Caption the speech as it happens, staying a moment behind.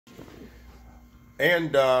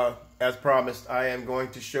And as promised, I am going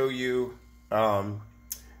to show you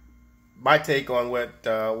my take on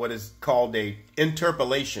what is called a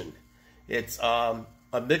interpolation. It's a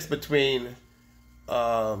mix between,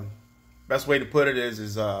 best way to put it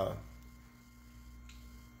is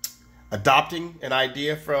adopting an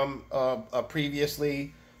idea from a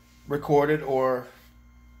previously recorded, or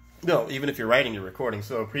no, even if you're writing your recording,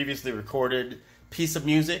 so a previously recorded piece of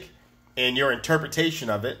music and your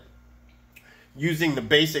interpretation of it, using the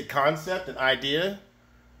basic concept and idea,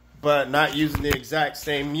 but not using the exact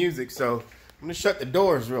same music. So I'm gonna shut the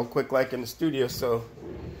doors real quick, like in the studio, so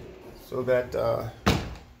that the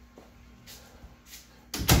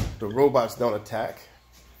robots don't attack.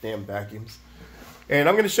 Damn vacuums. And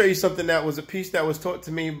I'm gonna show you something that was a piece that was taught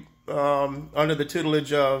to me under the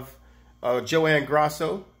tutelage of Joanne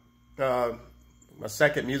Grosso, my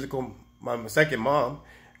second mom,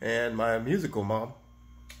 and my musical mom.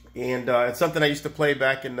 And it's something I used to play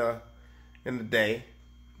back in the day,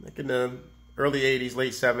 like in the early 80s,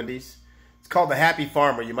 late 70s. It's called The Happy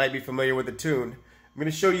Farmer. You might be familiar with the tune. I'm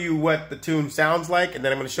going to show you what the tune sounds like, and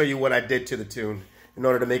then I'm going to show you what I did to the tune in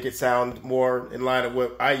order to make it sound more in line of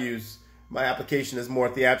what I use. My application is more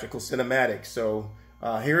theatrical cinematic. So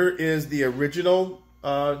here is the original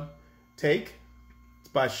take. It's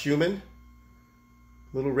by Schumann,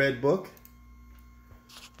 Little Red Book.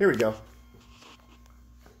 Here we go.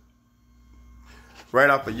 Right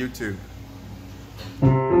off of YouTube.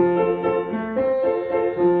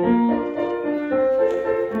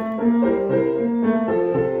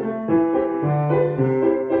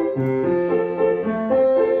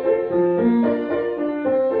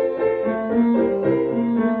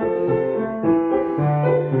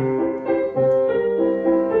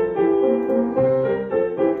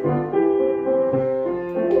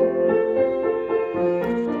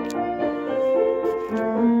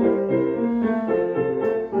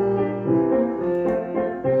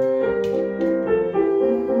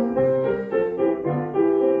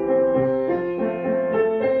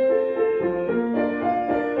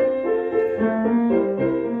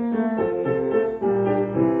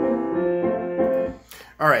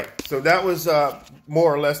 All right, so that was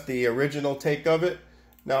more or less the original take of it.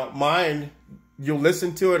 Now mine, you'll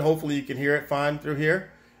listen to it, hopefully you can hear it fine through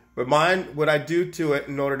here. But mine, what I do to it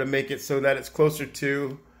in order to make it so that it's closer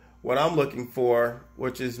to what I'm looking for,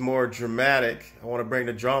 which is more dramatic. I want to bring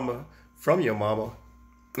the drama from your mama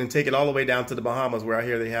and take it all the way down to the Bahamas, where I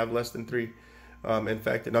hear they have less than 3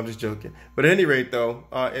 infected. I'm just joking. But at any rate, though,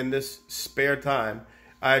 in this spare time,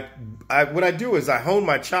 what I do is I hone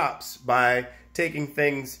my chops by taking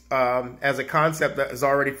things as a concept that is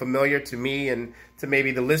already familiar to me and to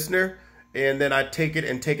maybe the listener, and then I take it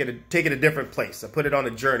and take it a different place. I put it on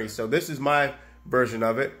a journey. So this is my version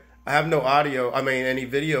of it. I have no audio, any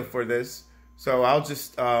video for this, so I'll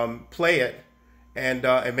just play it and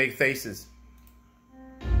make faces.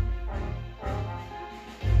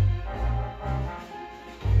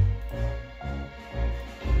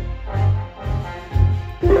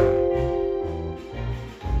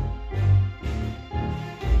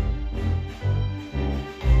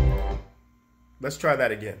 Let's try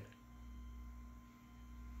that again.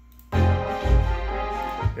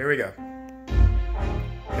 Here we go.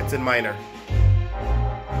 It's in minor.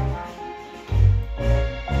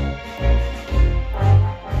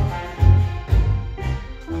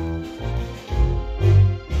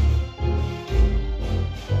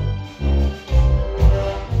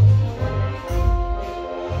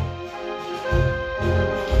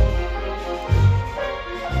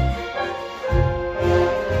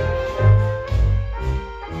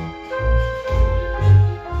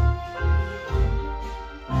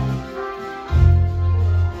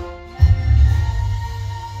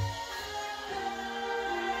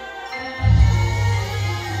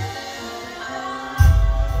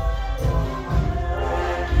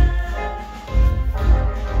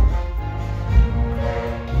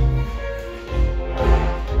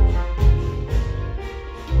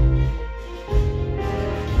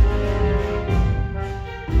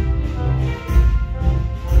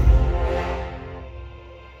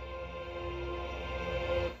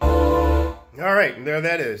 All right, and there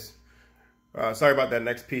that is. Sorry about that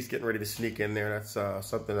next piece getting ready to sneak in there. That's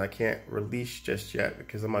something I can't release just yet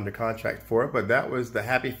because I'm under contract for it. But that was The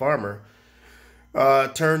Happy Farmer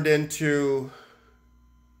turned into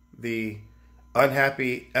the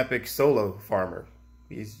Unhappy Epic Solo Farmer.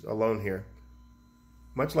 He's alone here.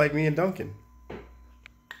 Much like me and Duncan.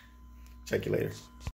 Check you later.